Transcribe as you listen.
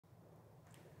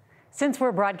Since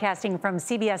we're broadcasting from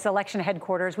CBS election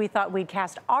headquarters, we thought we'd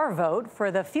cast our vote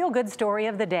for the feel-good story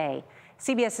of the day.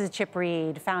 CBS's Chip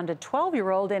Reid found a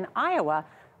 12-year-old in Iowa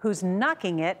who's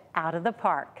knocking it out of the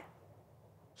park.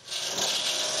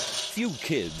 Few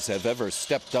kids have ever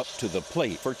stepped up to the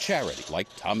plate for charity like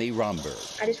Tommy Romberg.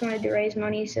 I just wanted to raise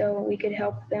money so we could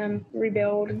help them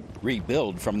rebuild.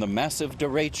 Rebuild from the massive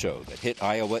derecho that hit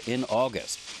Iowa in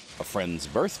August. A friend's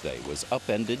birthday was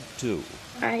upended too.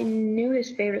 I knew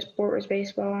his favorite sport was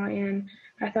baseball, and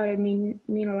I thought it'd mean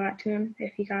a lot to him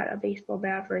if he got a baseball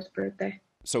bat for his birthday.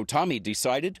 So Tommy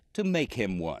decided to make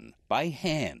him one by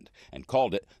hand and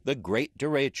called it the Great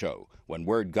Derecho. When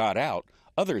word got out,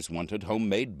 others wanted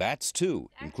homemade bats too,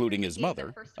 including his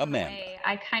mother, Amanda.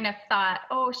 I kind of thought,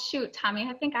 oh shoot, Tommy,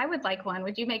 I think I would like one.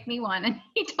 Would you make me one? And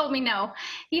he told me no.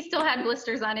 He still had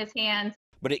blisters on his hands.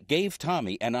 But it gave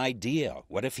Tommy an idea.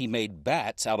 What if he made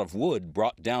bats out of wood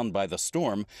brought down by the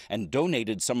storm and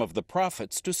donated some of the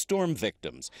profits to storm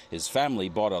victims? His family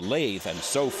bought a lathe, and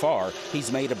so far,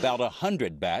 he's made about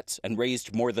 100 bats and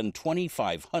raised more than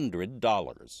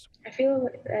 $2,500. I feel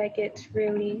like it's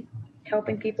really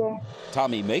helping people.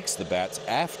 Tommy makes the bats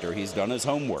after he's done his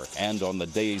homework and on the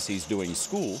days he's doing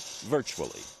school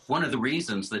virtually. One of the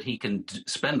reasons that he can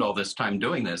spend all this time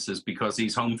doing this is because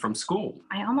he's home from school.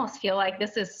 I almost feel like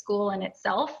this is school in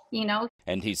itself, you know.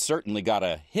 And he's certainly got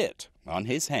a hit on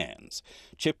his hands.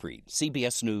 Chip Reid,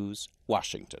 CBS News,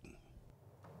 Washington.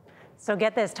 So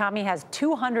get this, Tommy has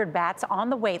 200 bats on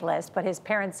the wait list, but his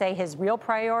parents say his real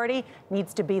priority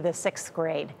needs to be the 6th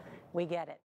grade. We get it.